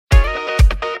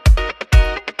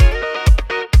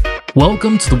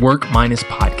Welcome to the Work Minus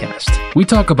podcast. We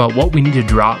talk about what we need to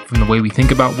drop from the way we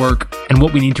think about work and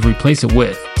what we need to replace it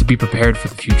with to be prepared for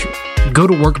the future. Go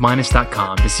to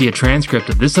workminus.com to see a transcript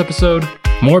of this episode,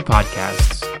 more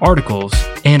podcasts, articles,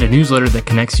 and a newsletter that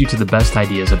connects you to the best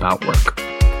ideas about work.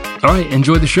 All right,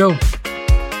 enjoy the show.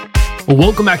 Well,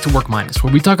 welcome back to Work Minus,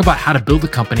 where we talk about how to build a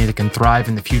company that can thrive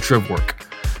in the future of work.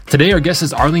 Today, our guest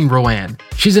is Arlene Roane.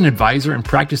 She's an advisor and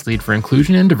practice lead for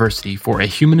inclusion and diversity for A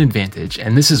Human Advantage,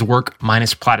 and this is Work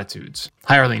Minus Platitudes.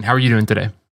 Hi, Arlene. How are you doing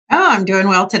today? Oh, I'm doing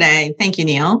well today. Thank you,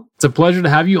 Neil. It's a pleasure to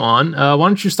have you on. Why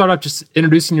don't you start off just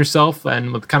introducing yourself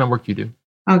and what kind of work you do?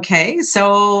 Okay,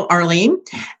 so Arlene,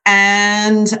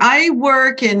 and I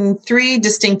work in three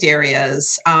distinct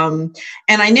areas. And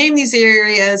I name these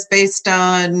areas based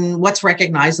on what's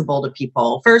recognizable to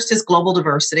people. First is global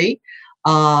diversity.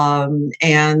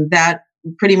 And that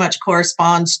pretty much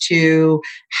corresponds to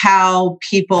how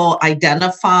people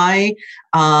identify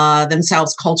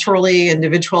themselves culturally,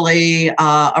 individually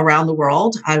around the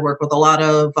world. I work with a lot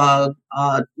of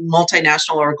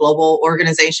multinational or global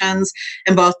organizations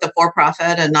in both the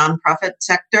for-profit and nonprofit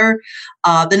sector.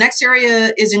 The next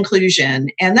area is inclusion,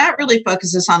 and that really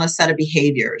focuses on a set of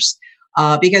behaviors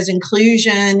because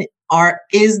inclusion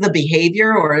is the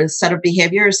behavior or a set of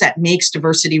behaviors that makes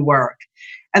diversity work.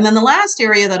 And then the last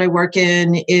area that I work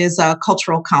in is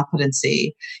cultural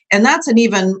competency. And that's an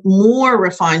even more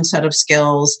refined set of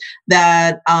skills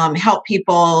that help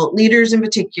people, leaders in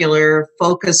particular,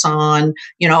 focus on,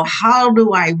 how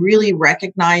do I really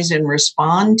recognize and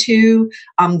respond to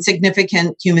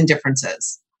significant human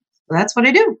differences? So that's what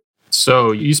I do.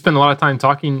 So you spend a lot of time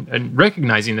talking and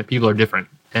recognizing that people are different.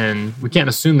 And we can't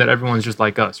assume that everyone's just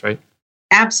like us, right?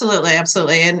 Absolutely,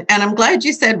 absolutely. And I'm glad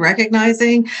you said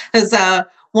recognizing, because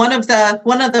one of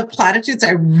the platitudes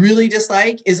I really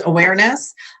dislike is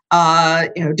awareness.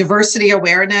 Diversity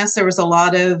awareness. There was a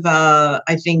lot of,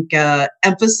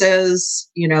 emphasis,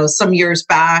 some years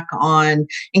back on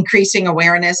increasing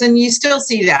awareness, and you still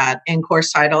see that in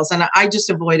course titles. And I just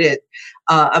avoid it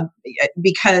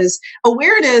because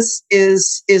awareness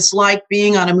is like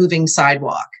being on a moving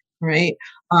sidewalk, right?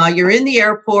 You're in the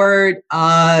airport.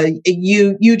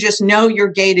 You just know your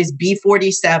gate is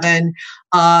B47.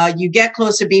 You get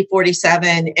close to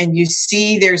B47 and you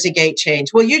see there's a gate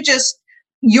change. Well,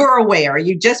 you're aware.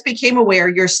 You just became aware.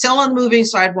 You're still on the moving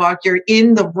sidewalk. You're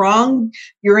even the wrong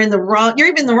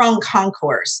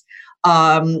concourse.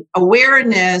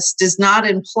 Awareness does not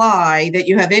imply that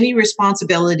you have any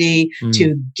responsibility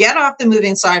to get off the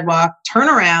moving sidewalk, turn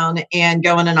around, and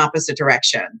go in an opposite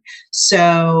direction.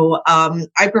 So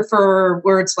I prefer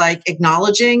words like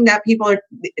acknowledging that people are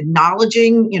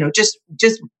acknowledging, just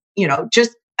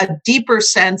a deeper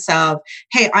sense of,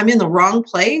 hey, I'm in the wrong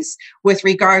place with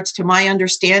regards to my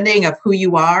understanding of who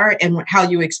you are and how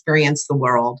you experience the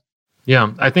world.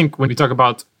 Yeah, I think when we talk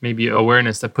about maybe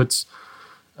awareness, that puts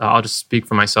I'll just speak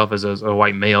for myself as a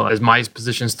white male, as my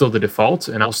position is still the default,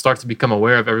 and I'll start to become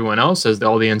aware of everyone else as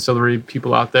all the ancillary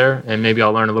people out there, and maybe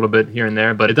I'll learn a little bit here and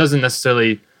there, but it doesn't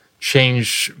necessarily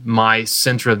change my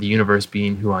center of the universe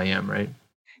being who I am, right?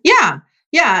 Yeah.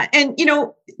 And,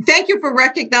 thank you for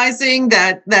recognizing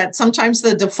that sometimes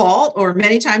the default, or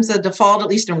many times the default, at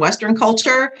least in Western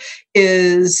culture,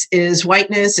 is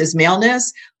whiteness, is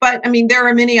maleness. But there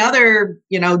are many other,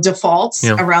 defaults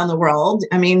around the world.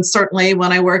 Certainly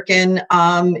when I work in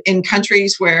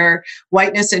countries where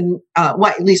whiteness and at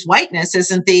least whiteness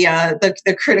isn't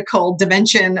the critical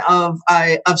dimension of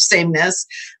sameness,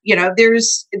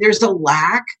 there's a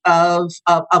lack of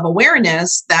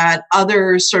awareness that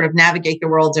others sort of navigate the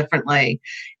world differently.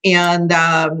 And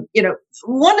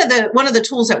one of the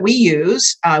tools that we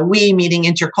use, we meaning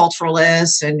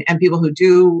interculturalists and people who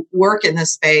do work in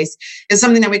this space, is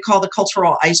something that we call the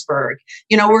cultural iceberg.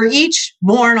 We're each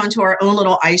born onto our own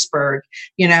little iceberg,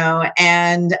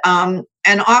 and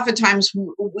oftentimes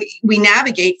we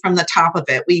navigate from the top of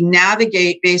it. We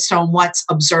navigate based on what's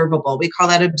observable. We call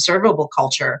that observable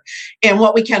culture. And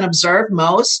what we can observe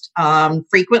most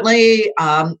frequently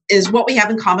is what we have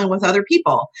in common with other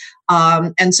people.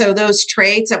 And so those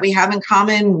traits that we have in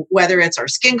common, whether it's our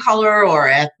skin color or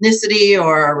ethnicity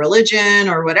or our religion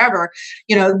or whatever,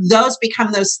 those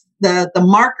become the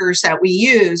markers that we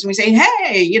use. And we say,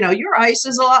 hey, your ice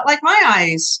is a lot like my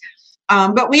ice.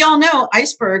 But we all know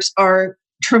icebergs are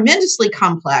tremendously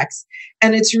complex,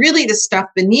 and it's really the stuff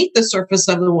beneath the surface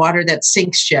of the water that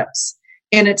sinks ships,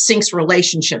 and it sinks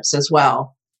relationships as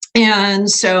well. And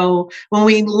so when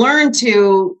we learn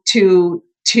to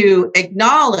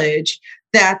acknowledge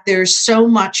that there's so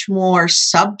much more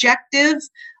subjective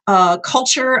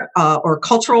culture or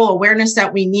cultural awareness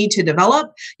that we need to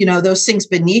develop, those things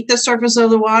beneath the surface of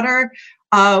the water,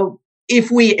 if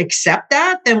we accept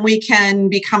that, then we can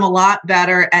become a lot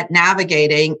better at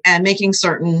navigating and making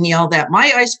certain, Neil, that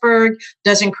my iceberg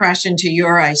doesn't crash into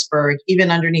your iceberg,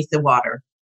 even underneath the water.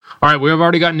 All right, we have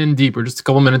already gotten in deep. We're just a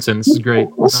couple minutes in. This is great.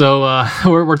 So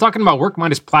we're talking about work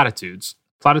minus platitudes.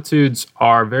 Platitudes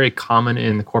are very common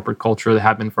in the corporate culture. They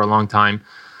have been for a long time.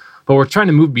 But we're trying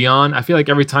to move beyond. I feel like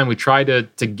every time we try to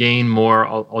gain more,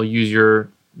 I'll use your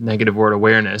negative word,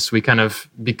 awareness, we kind of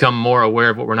become more aware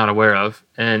of what we're not aware of.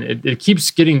 And it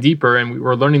keeps getting deeper. And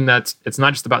we're learning that it's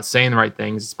not just about saying the right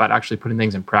things, it's about actually putting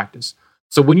things in practice.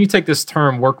 So when you take this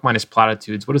term, work minus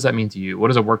platitudes, what does that mean to you? What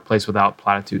does a workplace without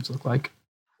platitudes look like?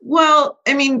 Well,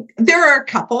 I mean, there are a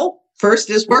couple. First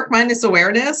is work minus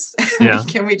awareness. Yeah.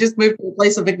 Can we just move to a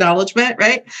place of acknowledgement,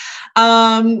 right?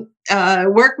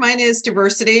 Work minus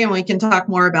diversity, and we can talk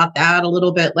more about that a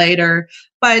little bit later.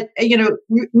 But,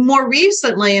 more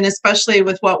recently, and especially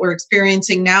with what we're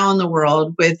experiencing now in the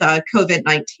world with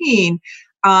COVID-19,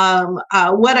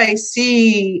 what I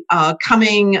see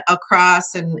coming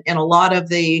across in a lot of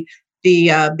the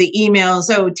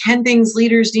emails, 10 things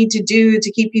leaders need to do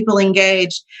to keep people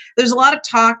engaged. There's a lot of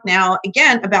talk now,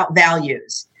 again, about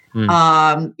values,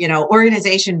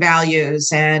 organization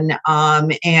values, and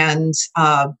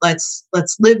let's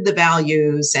live the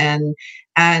values, and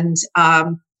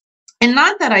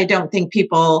not that I don't think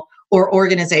people or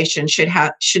organizations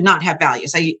should not have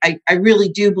values. I really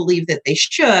do believe that they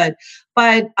should,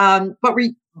 but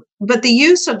the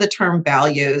use of the term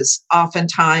values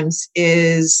oftentimes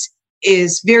is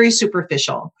very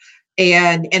superficial,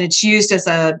 and it's used as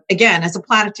a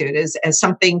platitude, as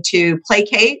something to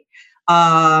placate,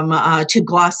 to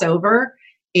gloss over,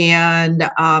 and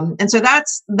so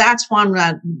that's one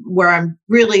where I'm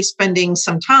really spending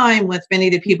some time with many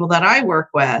of the people that I work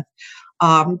with.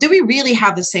 Do we really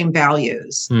have the same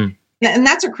values? And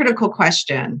that's a critical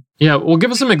question. Yeah, well,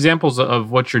 give us some examples of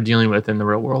what you're dealing with in the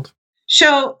real world.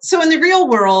 So in the real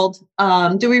world,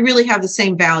 do we really have the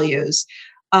same values?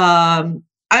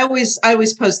 I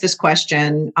always pose this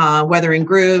question, whether in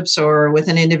groups or with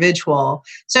an individual.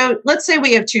 So let's say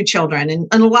we have two children, and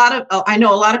I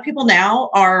know a lot of people now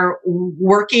are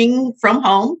working from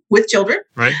home with children,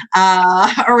 right?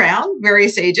 Around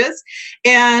various ages.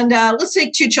 And let's say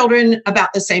two children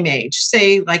about the same age,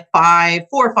 say like 4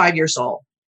 or 5 years old.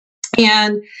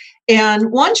 And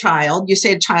one child, you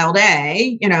say to child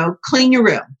A, clean your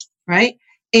room, right?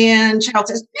 And child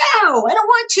says, no, I don't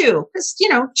want to, because,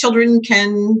 children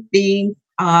can be,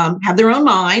 have their own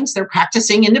minds. They're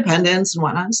practicing independence and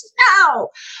whatnot. Says, no,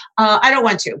 I don't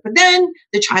want to. But then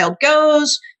the child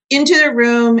goes into the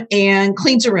room and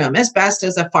cleans the room as best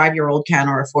as a 5-year-old can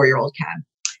or a 4-year-old can.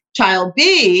 Child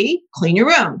B, clean your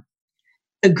room,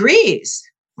 agrees,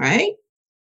 right?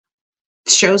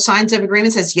 Shows signs of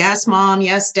agreement, says, yes, mom,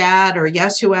 yes, dad, or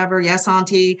yes, whoever, yes,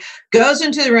 auntie, goes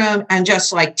into the room and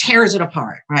just like tears it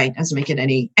apart, right? Doesn't make it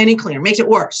any cleaner, makes it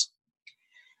worse.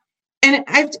 And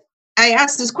I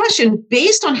asked this question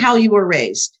based on how you were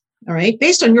raised, all right?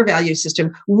 Based on your value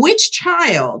system, which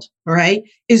child, all right,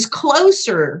 is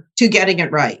closer to getting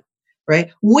it right?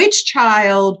 Right? Which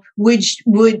child would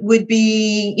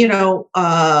be,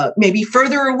 maybe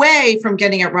further away from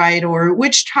getting it right, or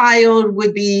which child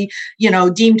would be,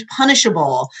 deemed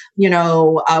punishable,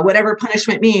 whatever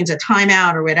punishment means, a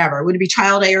timeout or whatever. Would it be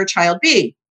child A or child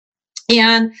B?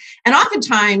 And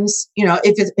oftentimes,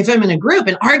 if I'm in a group,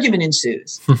 an argument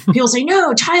ensues. People say,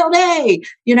 no, child A,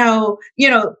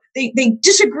 they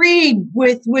disagreed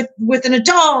with an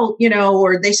adult,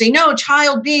 or they say, no,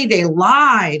 child B, they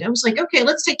lied. I was like, okay,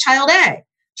 let's take child A.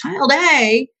 Child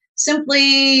A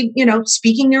simply,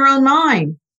 speaking their own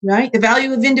mind, right? The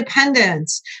value of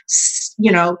independence,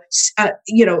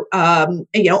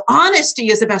 honesty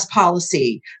is the best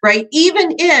policy, right?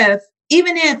 Even if,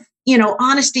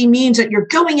 honesty means that you're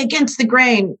going against the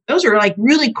grain. Those are like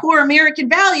really core American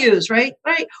values, right?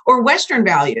 Right? Or Western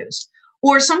values.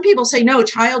 Or some people say, no,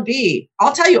 child B.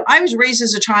 I'll tell you, I was raised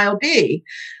as a child B,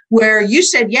 where you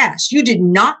said yes. You did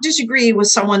not disagree with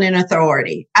someone in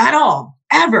authority at all,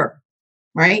 ever,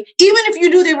 right? Even if you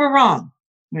knew they were wrong,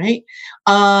 right?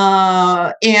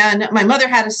 And my mother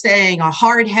had a saying, a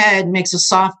hard head makes a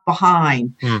soft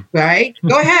behind, right?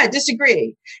 Go ahead,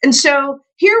 disagree. And so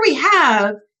here we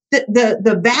have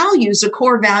the values, the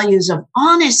core values of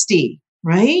honesty,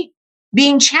 right?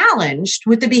 Being challenged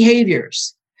with the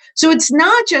behaviors. So it's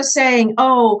not just saying,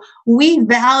 oh, we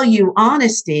value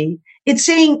honesty. It's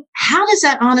saying, how does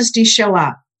that honesty show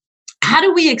up? How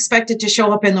do we expect it to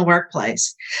show up in the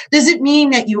workplace? Does it mean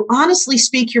that you honestly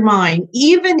speak your mind,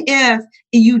 even if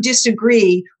you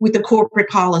disagree with the corporate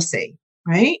policy,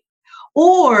 right?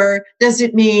 Or does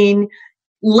it mean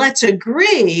let's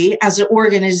agree as an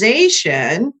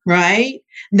organization, right,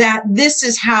 that this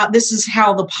is how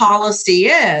the policy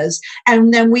is.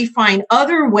 And then we find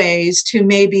other ways to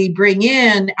maybe bring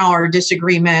in our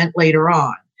disagreement later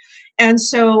on. And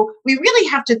so we really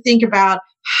have to think about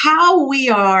how we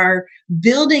are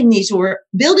building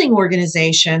building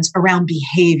organizations around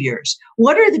behaviors.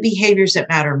 What are the behaviors that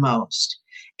matter most?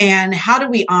 And how do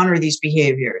we honor these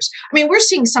behaviors? I mean, we're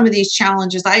seeing some of these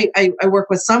challenges. I work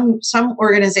with some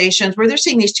organizations where they're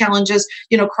seeing these challenges,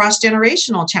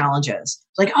 cross-generational challenges.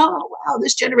 Like, oh, wow,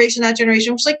 this generation, that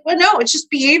generation. It's like, well, no, it's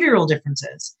just behavioral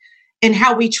differences in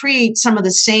how we treat some of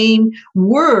the same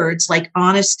words like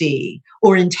honesty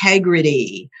or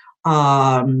integrity,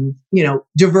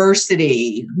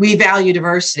 diversity. We value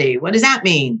diversity. What does that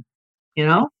mean?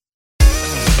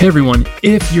 Hey everyone,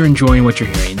 if you're enjoying what you're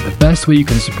hearing, the best way you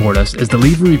can support us is to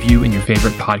leave a review in your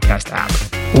favorite podcast app.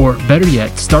 Or better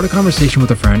yet, start a conversation with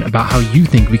a friend about how you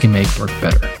think we can make work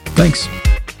better. Thanks.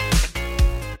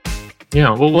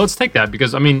 Yeah, well, let's take that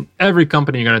because, every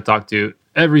company you're going to talk to,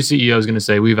 every CEO is going to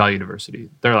say, we value diversity.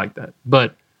 They're like that.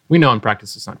 But we know in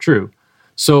practice it's not true.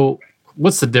 So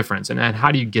what's the difference? And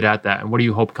how do you get at that? And what do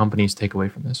you hope companies take away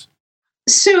from this?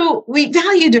 So we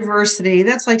value diversity.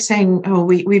 That's like saying, oh,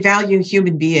 we value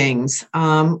human beings.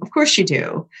 Of course you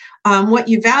do. What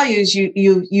you value is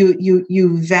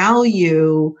you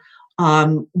value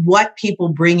what people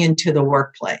bring into the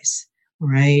workplace,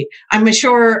 right? I'm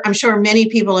sure many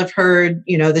people have heard,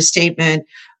 the statement,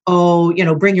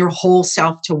 bring your whole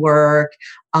self to work.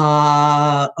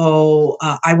 I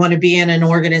want to be in an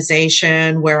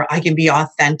organization where I can be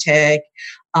authentic.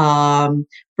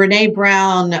 Brene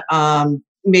Brown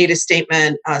made a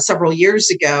statement several years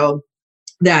ago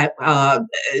that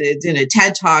in a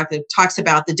TED Talk that talks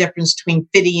about the difference between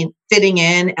fitting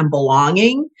in and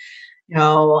belonging.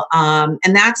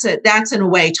 And that's in a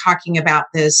way talking about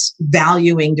this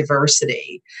valuing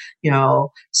diversity.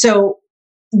 So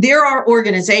there are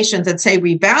organizations that say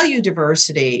we value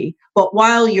diversity, but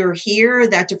while you're here,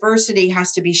 that diversity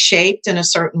has to be shaped in a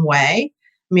certain way.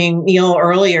 Neil,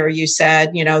 earlier you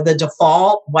said, the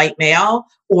default white male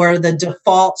or the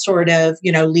default sort of,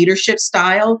 leadership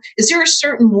style. Is there a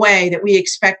certain way that we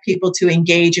expect people to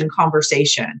engage in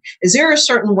conversation? Is there a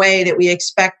certain way that we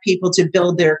expect people to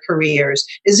build their careers?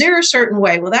 Is there a certain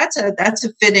way? Well, that's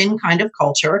a fit-in kind of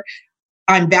culture.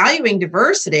 I'm valuing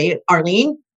diversity,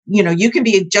 Arlene. You can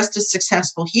be just as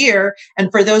successful here. And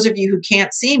for those of you who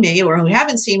can't see me or who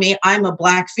haven't seen me, I'm a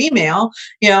Black female,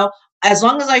 as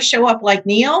long as I show up like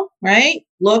Neil, right?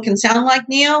 Look and sound like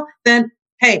Neil, then,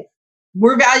 hey,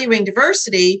 we're valuing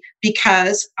diversity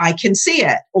because I can see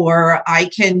it or I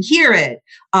can hear it.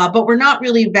 But we're not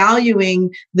really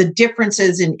valuing the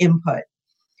differences in input.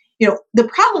 The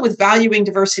problem with valuing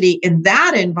diversity in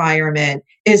that environment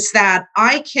is that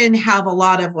I can have a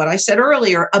lot of what I said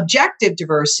earlier, objective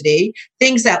diversity,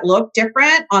 things that look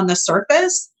different on the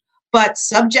surface, but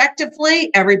subjectively,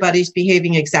 everybody's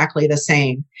behaving exactly the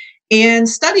same. And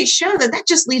studies show that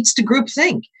just leads to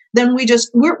groupthink. Then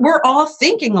we're all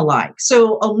thinking alike.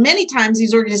 So many times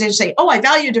these organizations say, oh, I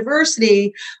value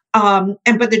diversity. But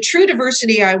the true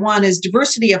diversity I want is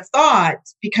diversity of thought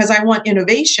because I want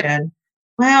innovation.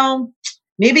 Well,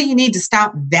 maybe you need to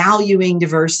stop valuing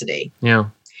diversity. Yeah.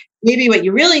 Maybe what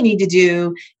you really need to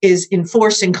do is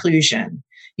enforce inclusion,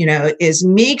 is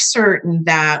make certain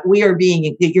that you're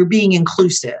being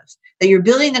inclusive, that you're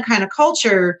building the kind of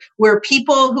culture where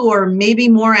people who are maybe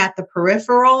more at the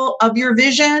peripheral of your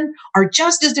vision are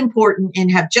just as important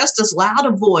and have just as loud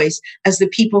a voice as the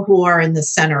people who are in the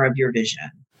center of your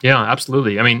vision. Yeah,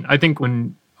 absolutely. I think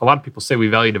when a lot of people say we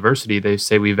value diversity, they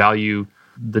say we value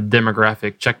the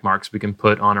demographic check marks we can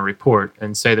put on a report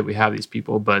and say that we have these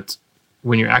people. But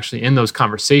when you're actually in those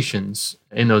conversations,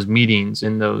 in those meetings,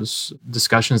 in those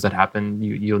discussions that happen,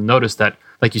 you'll notice that,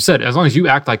 like you said, as long as you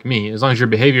act like me, as long as your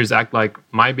behaviors act like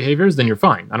my behaviors, then you're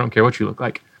fine. I don't care what you look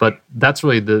like. But that's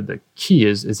really the key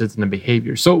is it's in the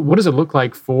behavior. So what does it look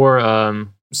like for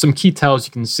some key tells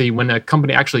you can see when a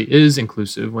company actually is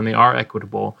inclusive, when they are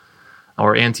equitable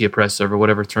or anti-oppressive or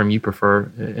whatever term you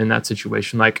prefer in that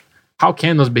situation? Like, how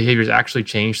can those behaviors actually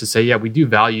change to say, yeah, we do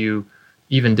value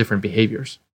even different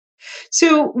behaviors?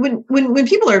 So when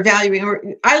people are valuing, or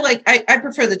I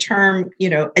prefer the term,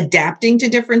 adapting to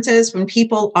differences. When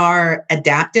people are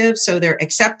adaptive, so they're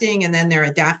accepting and then they're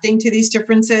adapting to these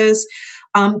differences.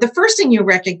 The first thing you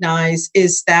recognize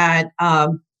is that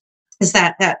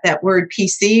that word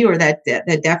PC or that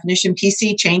definition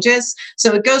PC changes.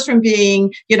 So it goes from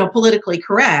being, politically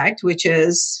correct, which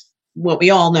is what we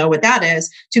all know what that is,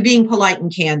 to being polite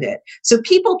and candid. So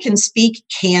people can speak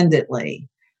candidly,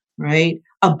 right,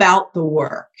 about the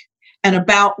work. and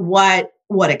about what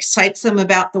excites them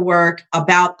about the work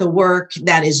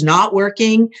that is not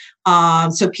working.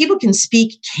 So people can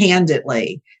speak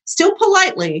candidly, still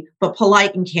politely, but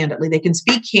polite and candidly. They can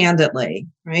speak candidly,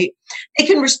 right? They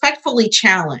can respectfully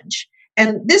challenge.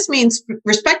 And this means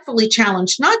respectfully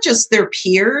challenge not just their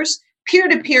peers.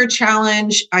 Peer-to-peer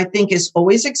challenge, I think, is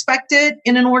always expected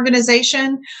in an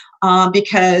organization,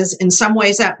 because in some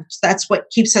ways that's what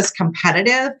keeps us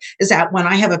competitive, is that when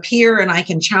I have a peer and I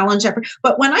can challenge it.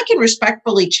 But when I can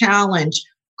respectfully challenge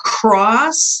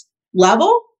cross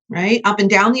level, right, up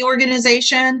and down the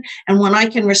organization, and when I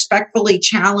can respectfully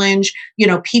challenge,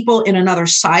 people in another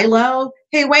silo,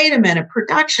 hey, wait a minute,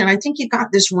 production, I think you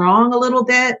got this wrong a little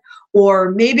bit,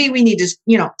 or maybe we need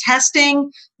to,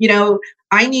 testing,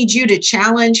 I need you to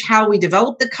challenge how we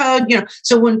develop the code.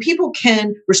 So when people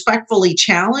can respectfully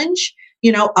challenge,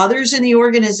 others in the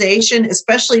organization,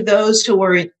 especially those who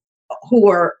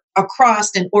are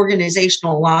across an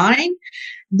organizational line,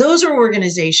 those are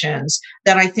organizations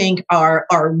that I think are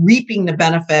reaping the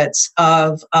benefits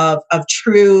of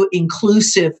true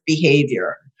inclusive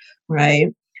behavior,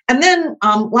 right? And then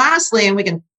lastly, and we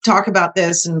can talk about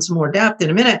this in some more depth in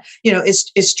a minute,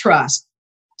 is trust.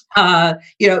 A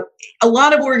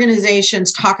lot of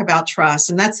organizations talk about trust,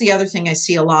 and that's the other thing I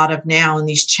see a lot of now in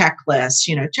these checklists,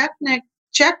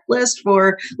 checklist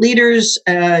for leaders,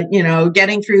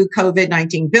 getting through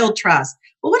COVID-19, build trust.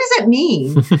 Well, what does that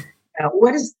mean?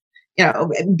 What is,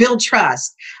 build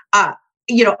trust? I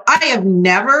have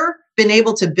never been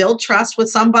able to build trust with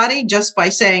somebody just by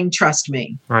saying, trust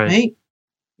me, right?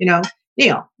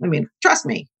 Neil, trust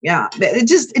me. Yeah.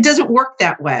 It doesn't work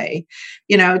that way.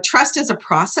 Trust is a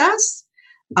process.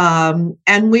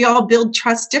 And we all build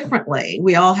trust differently.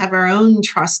 We all have our own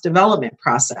trust development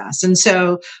process. And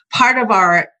so part of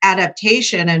our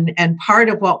adaptation and part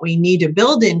of what we need to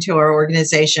build into our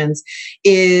organizations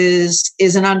is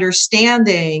an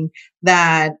understanding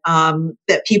that,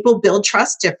 that people build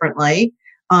trust differently.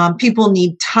 People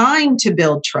need time to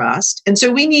build trust. And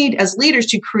so we need, as leaders,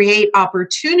 to create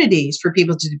opportunities for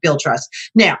people to build trust.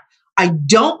 Now, I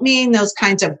don't mean those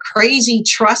kinds of crazy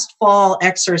trust fall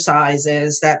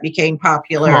exercises that became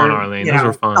popular, Come on, Arlene, those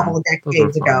were fun. A couple of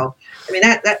decades ago.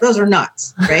 Those are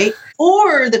nuts, right?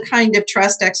 Or the kind of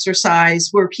trust exercise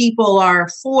where people are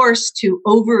forced to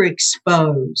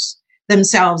overexpose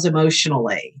themselves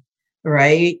emotionally,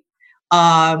 right?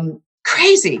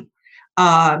 Crazy.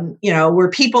 Where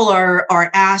people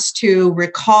are asked to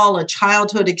recall a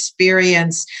childhood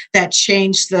experience that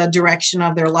changed the direction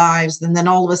of their lives. And then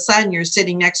all of a sudden you're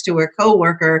sitting next to a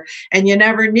coworker and you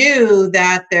never knew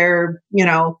that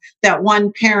that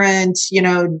one parent,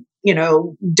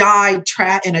 died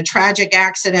in a tragic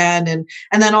accident.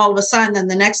 And then all of a sudden, then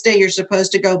the next day you're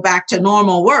supposed to go back to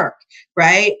normal work,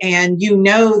 right? And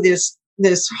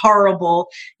this horrible,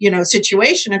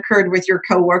 situation occurred with your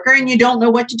coworker and you don't know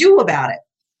what to do about it.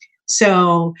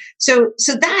 So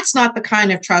that's not the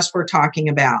kind of trust we're talking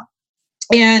about.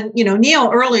 And, Neil,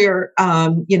 earlier,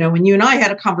 when you and I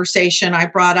had a conversation, I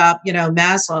brought up,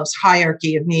 Maslow's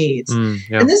hierarchy of needs.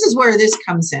 Yeah. And this is where this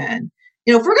comes in.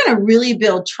 If we're going to really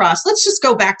build trust, let's just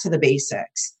go back to the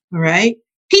basics. All right.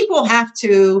 People have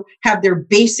to have their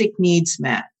basic needs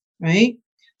met, right?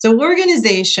 So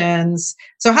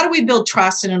so how do we build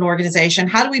trust in an organization?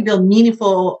 How do we build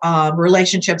meaningful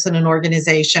relationships in an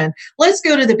organization? Let's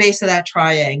go to the base of that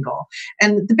triangle.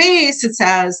 And the base, it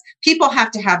says people have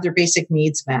to have their basic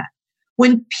needs met.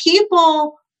 When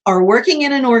people are working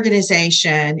in an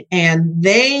organization and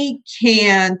they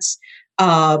can't,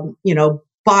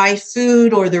 buy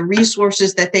food or the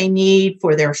resources that they need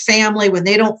for their family, when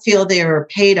they don't feel they're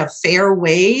paid a fair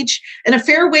wage, and a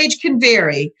fair wage can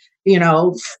vary,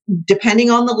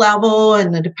 depending on the level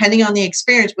and depending on the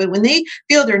experience. But when they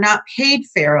feel they're not paid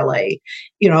fairly,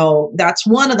 that's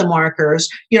one of the markers,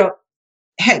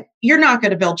 hey, you're not going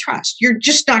to build trust. You're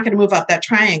just not going to move up that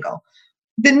triangle.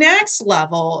 The next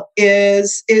level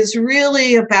is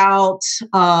really about,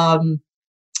 do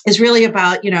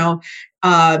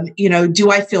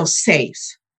I feel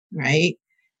safe? Right.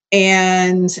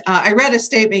 And I read a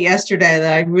statement yesterday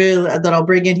that I'll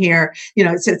bring in here.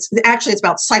 It's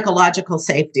about psychological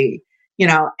safety.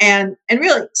 And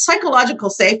really psychological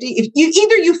safety. If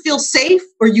you feel safe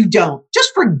or you don't,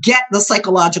 just forget the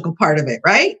psychological part of it,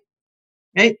 right?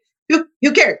 Right? Who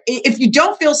cares? If you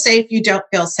don't feel safe, you don't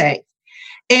feel safe.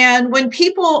 And when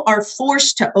people are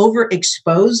forced to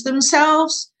overexpose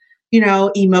themselves,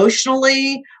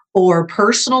 emotionally or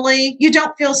personally, you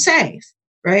don't feel safe,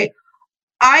 right?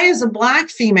 I, as a Black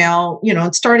female,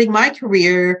 starting my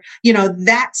career,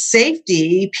 that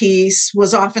safety piece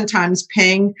was oftentimes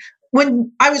paying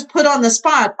when I was put on the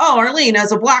spot, oh, Arlene,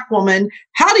 as a Black woman,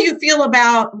 how do you feel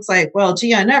about, it's like, well,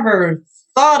 gee, I never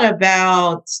thought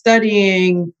about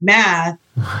studying math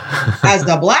as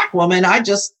a Black woman. I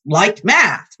just liked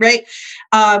math, right?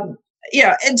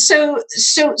 And so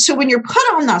when you're put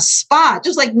on the spot,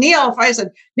 just like Neil, if I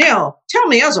said, Neil, tell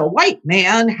me as a white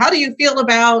man, how do you feel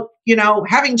about,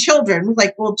 having children?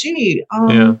 Like, well, gee,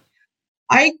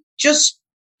 I just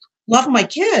love my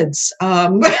kids. I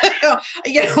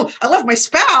love my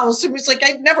spouse. It was like,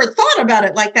 I've never thought about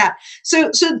it like that. So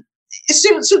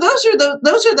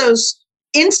those are those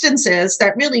instances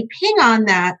that really ping on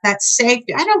that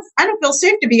safety. I don't feel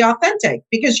safe to be authentic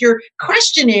because you're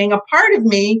questioning a part of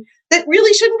me that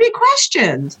really shouldn't be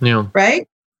questioned. Yeah. Right.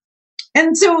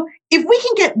 And so if we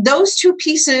can get those two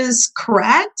pieces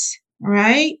correct,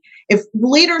 right? If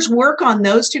leaders work on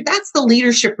those two, that's the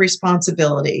leadership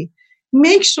responsibility.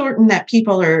 Make certain that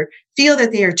people feel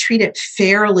that they are treated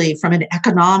fairly from an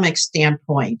economic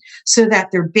standpoint so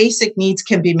that their basic needs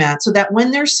can be met, so that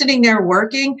when they're sitting there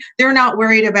working, they're not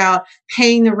worried about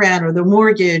paying the rent or the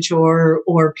mortgage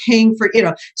or paying for,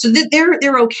 so that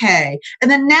they're okay.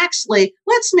 And then nextly,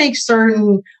 let's make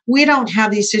certain we don't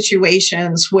have these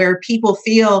situations where people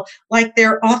feel like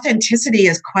their authenticity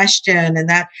is questioned and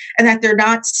that they're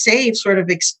not safe sort of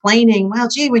explaining, well,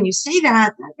 gee, when you say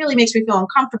that really makes me feel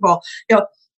uncomfortable.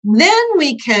 Then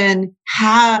we can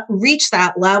reach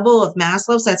that level of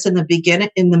Maslow's that's in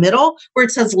the middle, where it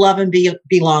says love and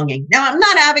belonging. Now, I'm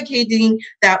not advocating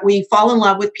that we fall in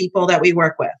love with people that we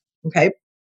work with. Okay.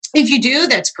 If you do,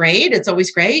 that's great. It's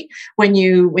always great when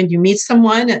you meet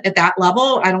someone at that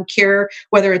level. I don't care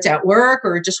whether it's at work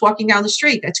or just walking down the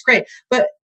street. That's great. But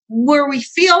where we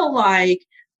feel like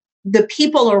the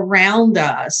people around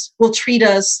us will treat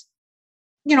us,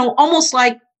 almost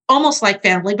like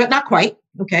family, but not quite.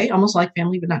 Okay, almost like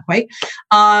family, but not quite.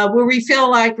 Where we feel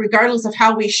like regardless of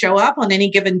how we show up on any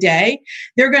given day,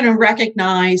 they're going to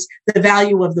recognize the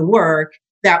value of the work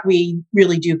that we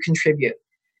really do contribute.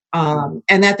 And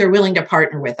that they're willing to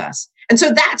partner with us. And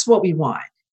so that's what we want.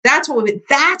 That's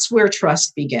where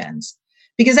trust begins.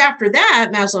 Because after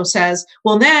that, Maslow says,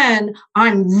 well, then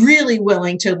I'm really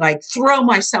willing to throw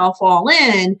myself all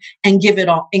in and give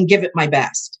it my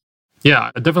best.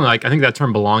 Yeah, definitely. I think that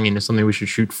term belonging is something we should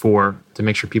shoot for to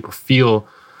make sure people feel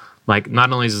like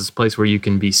not only is this a place where you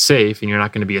can be safe and you're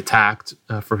not going to be attacked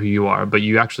for who you are, but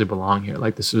you actually belong here.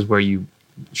 Like this is where you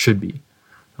should be.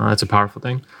 That's a powerful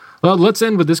thing. Well, let's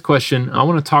end with this question. I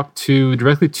want to talk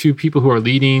directly to people who are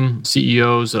leading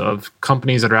CEOs of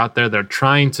companies that are out there that are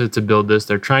trying to build this.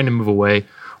 They're trying to move away.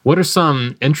 What are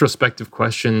some introspective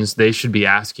questions they should be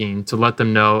asking to let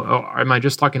them know, am I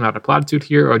just talking about a platitude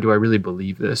here, or do I really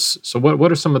believe this? So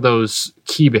what are some of those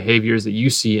key behaviors that you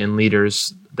see in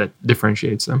leaders that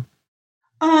differentiates them?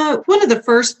 One of the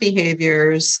first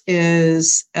behaviors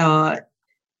is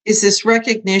this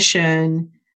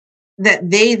recognition that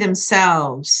they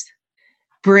themselves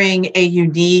bring a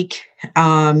unique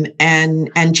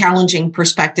and challenging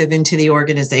perspective into the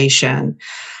organization,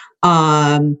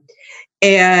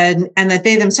 and that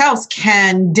they themselves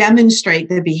can demonstrate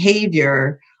the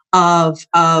behavior of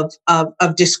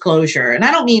disclosure. And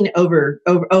I don't mean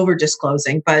over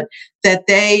disclosing, but that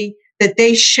they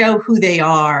show who they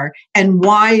are and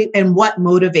why and what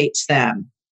motivates them.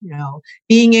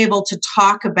 Being able to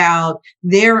talk about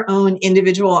their own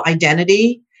individual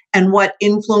identity and what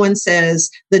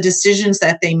influences the decisions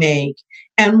that they make.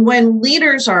 And when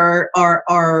leaders are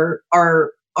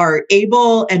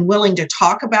able and willing to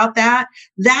talk about that,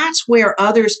 that's where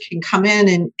others can come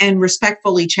in and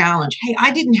respectfully challenge. Hey,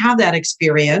 I didn't have that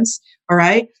experience. All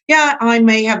right. Yeah, I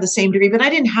may have the same degree, but I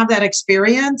didn't have that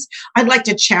experience. I'd like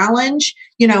to challenge,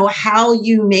 how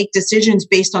you make decisions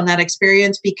based on that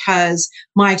experience because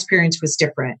my experience was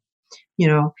different.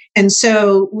 And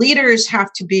so leaders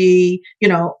have to be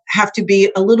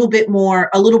a little bit more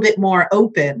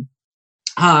open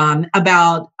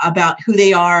about who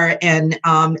they are and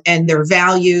their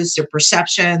values, their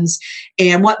perceptions,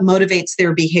 and what motivates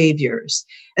their behaviors.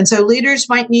 And so leaders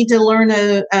might need to learn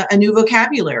a new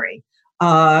vocabulary.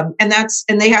 And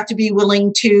they have to be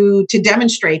willing to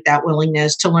demonstrate that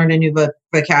willingness to learn a new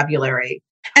vocabulary.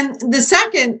 And the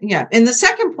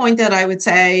second point that I would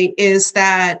say is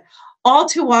that all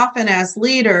too often as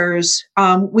leaders,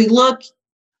 we look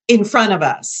in front of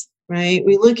us, right?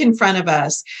 We look in front of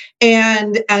us.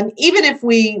 And even if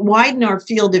we widen our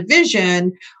field of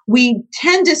vision, we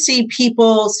tend to see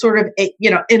people sort of,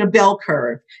 in a bell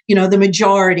curve, the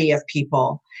majority of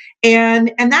people.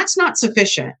 And that's not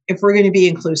sufficient if we're going to be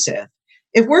inclusive.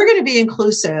 If we're going to be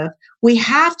inclusive, we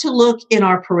have to look in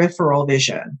our peripheral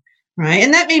vision. right?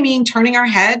 And that may mean turning our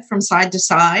head from side to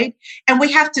side. And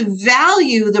we have to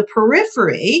value the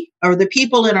periphery or the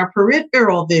people in our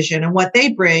peripheral vision and what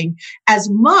they bring as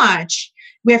much.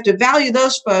 We have to value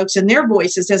those folks and their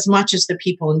voices as much as the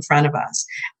people in front of us.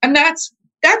 And that's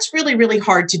really, really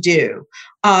hard to do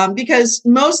because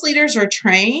most leaders are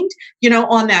trained,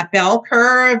 on that bell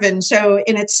curve. And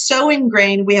it's so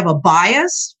ingrained, we have a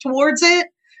bias towards it.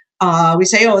 We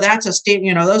say, oh, that's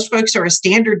those folks are a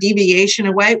standard deviation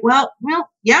away. Well,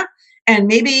 yeah. And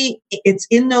maybe it's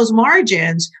in those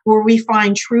margins where we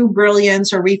find true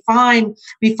brilliance, or we find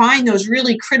those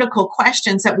really critical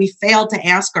questions that we failed to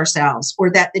ask ourselves, or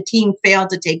that the team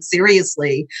failed to take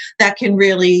seriously, that can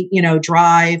really,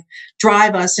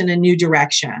 drive us in a new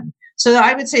direction. So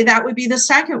I would say that would be the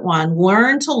second one.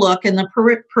 Learn to look in the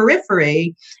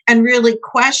periphery and really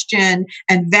question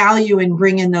and value and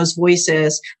bring in those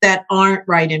voices that aren't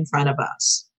right in front of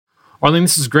us. Arlene,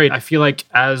 this is great. I feel like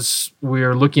as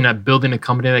we're looking at building a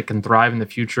company that can thrive in the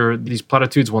future, these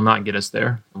platitudes will not get us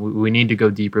there. We need to go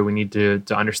deeper. We need to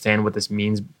understand what this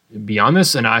means beyond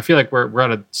this. And I feel like we're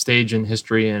at a stage in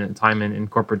history and a time in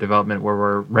corporate development where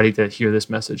we're ready to hear this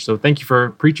message. So thank you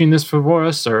for preaching this for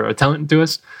us, or telling it to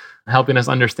us, helping us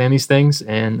understand these things,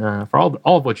 and for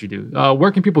all of what you do.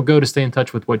 Where can people go to stay in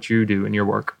touch with what you do in your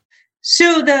work?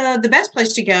 So the best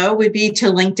place to go would be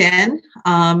to LinkedIn.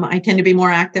 I tend to be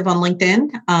more active on LinkedIn,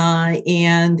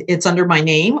 and it's under my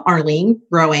name, Arlene,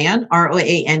 Roane,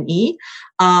 Roane.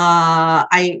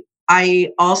 I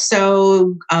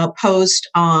also post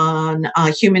on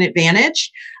Human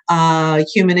Advantage.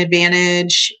 Human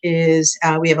Advantage is,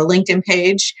 we have a LinkedIn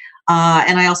page.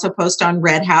 And I also post on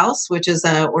Red House, which is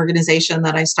an organization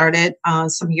that I started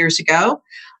some years ago.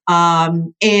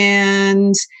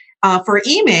 And for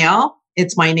email,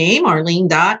 it's my name,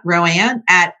 Arlene.Roane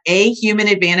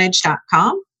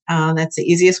 @ahumanadvantage.com. That's the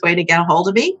easiest way to get a hold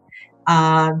of me.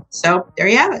 So there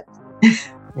you have it.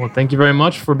 Well, thank you very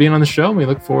much for being on the show. We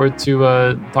look forward to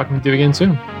talking with you again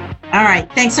soon. All right.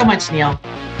 Thanks so much, Neil.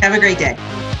 Have a great day.